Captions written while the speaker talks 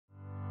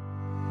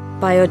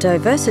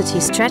Biodiversity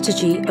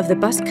Strategy of the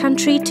Basque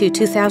Country to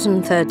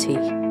 2030.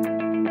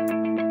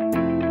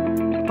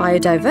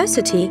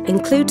 Biodiversity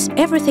includes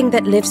everything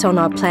that lives on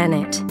our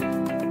planet.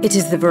 It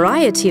is the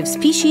variety of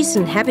species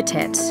and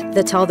habitats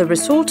that are the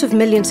result of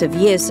millions of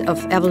years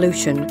of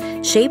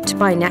evolution, shaped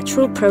by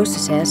natural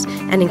processes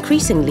and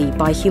increasingly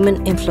by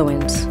human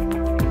influence.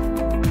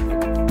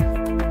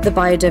 The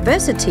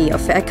biodiversity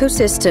of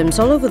ecosystems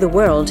all over the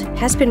world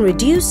has been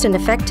reduced and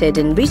affected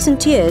in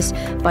recent years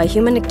by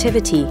human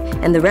activity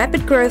and the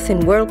rapid growth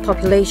in world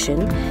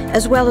population,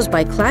 as well as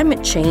by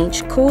climate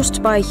change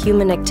caused by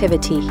human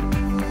activity.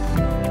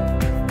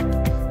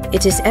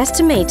 It is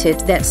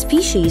estimated that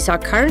species are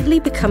currently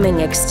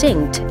becoming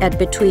extinct at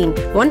between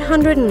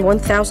 100 and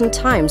 1,000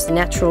 times the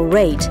natural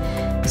rate.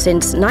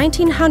 Since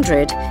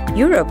 1900,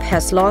 Europe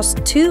has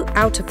lost 2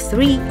 out of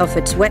 3 of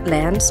its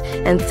wetlands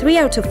and 3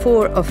 out of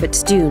 4 of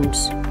its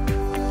dunes.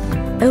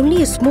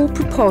 Only a small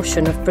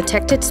proportion of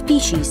protected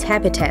species,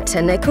 habitats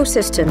and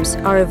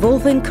ecosystems are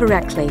evolving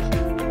correctly.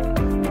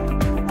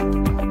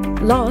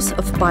 Loss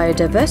of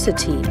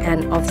biodiversity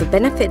and of the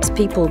benefits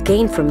people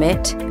gain from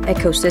it,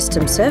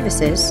 ecosystem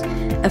services,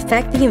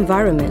 affect the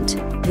environment,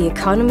 the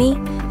economy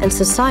and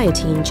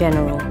society in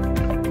general.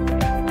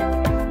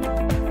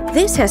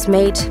 This has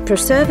made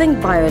preserving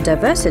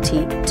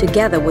biodiversity,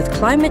 together with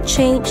climate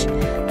change,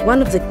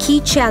 one of the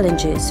key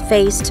challenges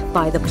faced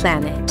by the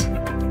planet.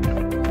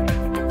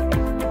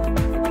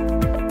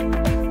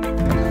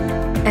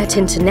 At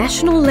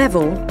international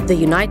level, the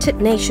United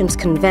Nations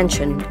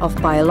Convention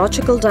of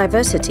Biological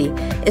Diversity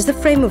is the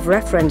frame of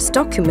reference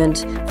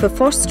document for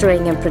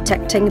fostering and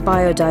protecting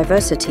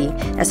biodiversity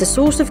as a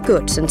source of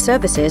goods and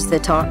services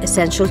that are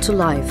essential to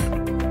life.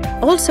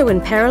 Also, in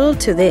parallel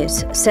to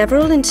this,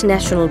 several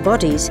international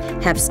bodies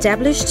have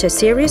established a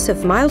series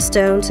of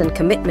milestones and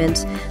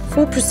commitments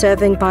for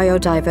preserving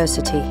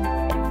biodiversity.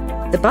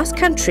 The Basque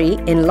Country,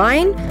 in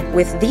line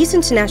with these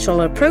international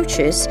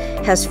approaches,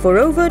 has for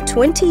over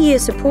 20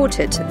 years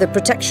supported the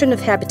protection of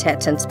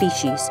habitats and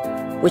species,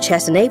 which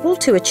has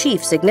enabled to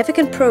achieve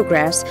significant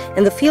progress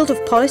in the field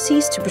of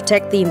policies to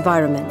protect the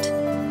environment.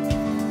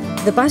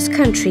 The Basque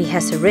Country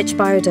has a rich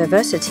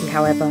biodiversity,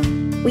 however.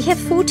 We have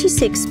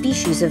 46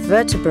 species of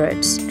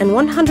vertebrates and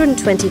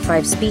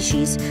 125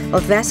 species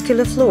of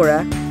vascular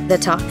flora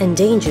that are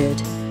endangered,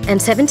 and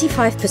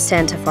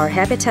 75% of our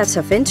habitats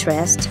of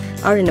interest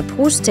are in a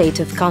poor state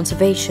of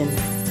conservation.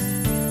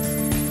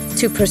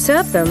 To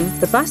preserve them,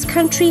 the Basque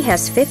Country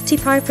has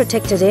 55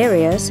 protected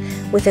areas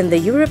within the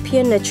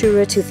European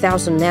Natura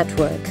 2000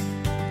 network,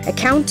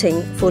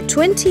 accounting for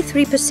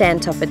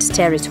 23% of its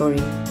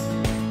territory.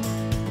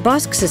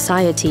 Basque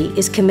society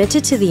is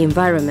committed to the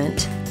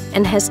environment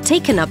and has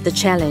taken up the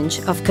challenge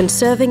of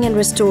conserving and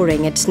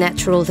restoring its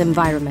natural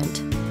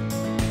environment.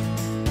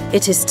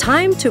 It is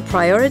time to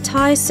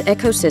prioritize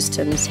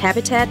ecosystems,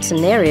 habitats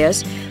and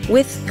areas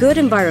with good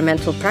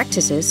environmental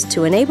practices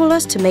to enable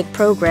us to make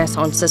progress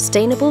on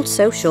sustainable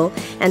social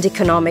and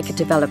economic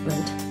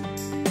development.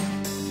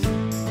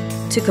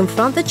 To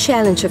confront the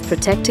challenge of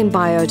protecting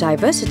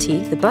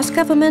biodiversity, the Basque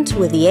government,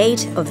 with the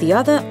aid of the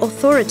other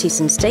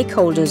authorities and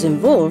stakeholders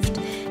involved,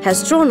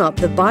 has drawn up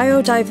the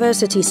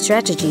Biodiversity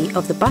Strategy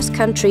of the Basque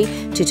Country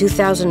to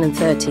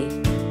 2030.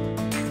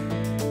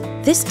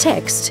 This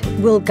text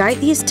will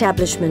guide the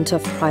establishment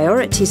of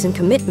priorities and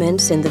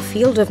commitments in the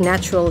field of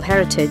natural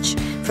heritage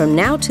from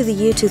now to the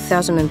year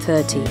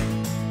 2030.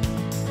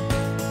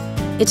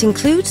 It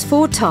includes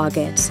 4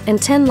 targets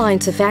and 10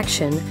 lines of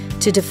action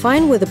to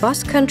define where the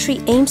Basque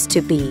Country aims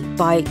to be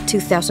by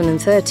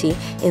 2030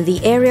 in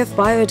the area of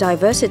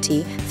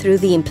biodiversity through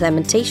the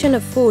implementation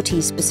of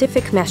 40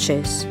 specific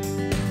measures.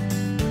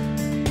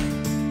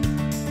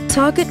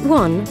 Target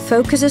 1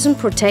 focuses on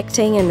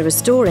protecting and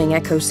restoring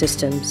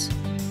ecosystems.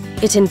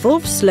 It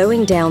involves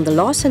slowing down the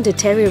loss and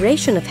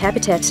deterioration of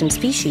habitats and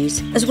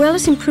species, as well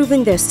as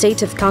improving their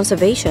state of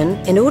conservation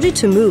in order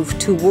to move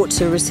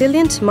towards a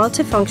resilient,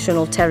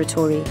 multifunctional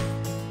territory.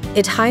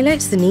 It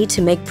highlights the need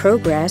to make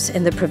progress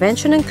in the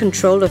prevention and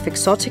control of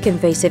exotic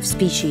invasive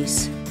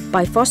species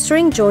by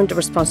fostering joint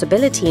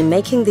responsibility in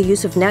making the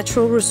use of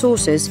natural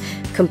resources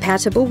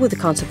compatible with the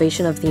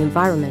conservation of the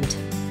environment.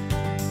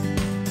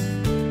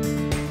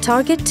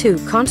 Target 2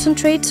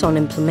 concentrates on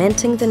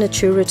implementing the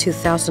Natura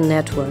 2000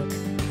 network.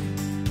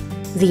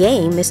 The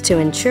aim is to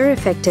ensure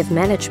effective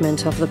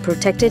management of the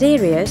protected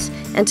areas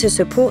and to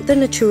support the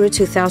Natura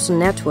 2000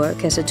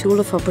 network as a tool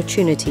of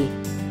opportunity.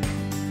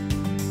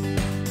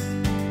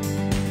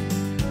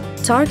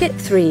 Target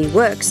 3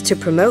 works to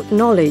promote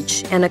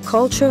knowledge and a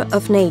culture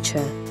of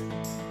nature.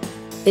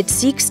 It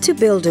seeks to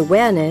build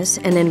awareness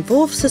and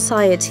involve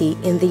society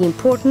in the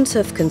importance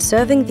of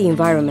conserving the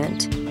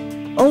environment,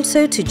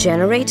 also to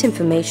generate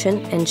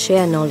information and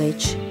share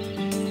knowledge.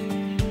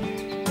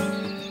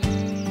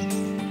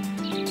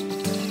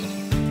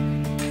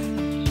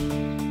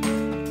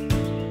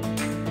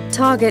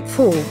 Target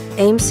 4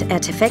 aims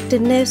at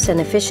effectiveness and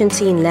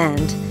efficiency in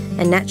land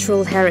and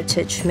natural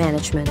heritage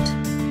management.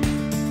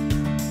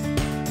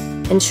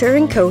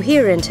 Ensuring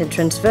coherent and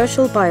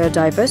transversal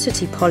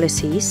biodiversity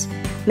policies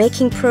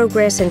making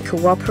progress in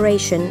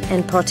cooperation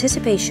and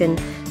participation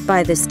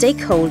by the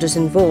stakeholders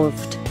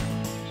involved,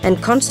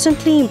 and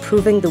constantly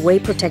improving the way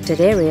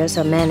protected areas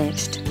are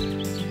managed.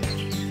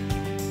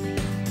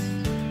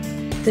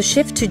 The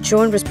shift to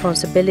joint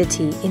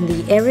responsibility in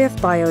the area of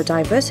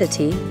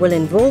biodiversity will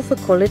involve a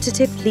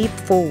qualitative leap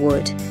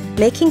forward,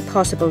 making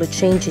possible a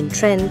change in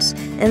trends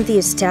and the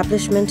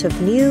establishment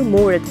of new,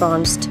 more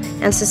advanced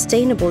and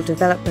sustainable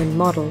development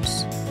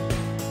models.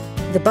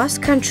 The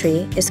Basque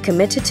Country is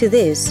committed to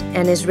this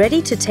and is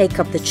ready to take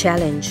up the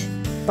challenge.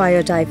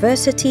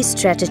 Biodiversity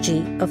Strategy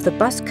of the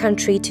Basque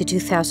Country to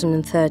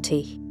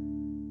 2030.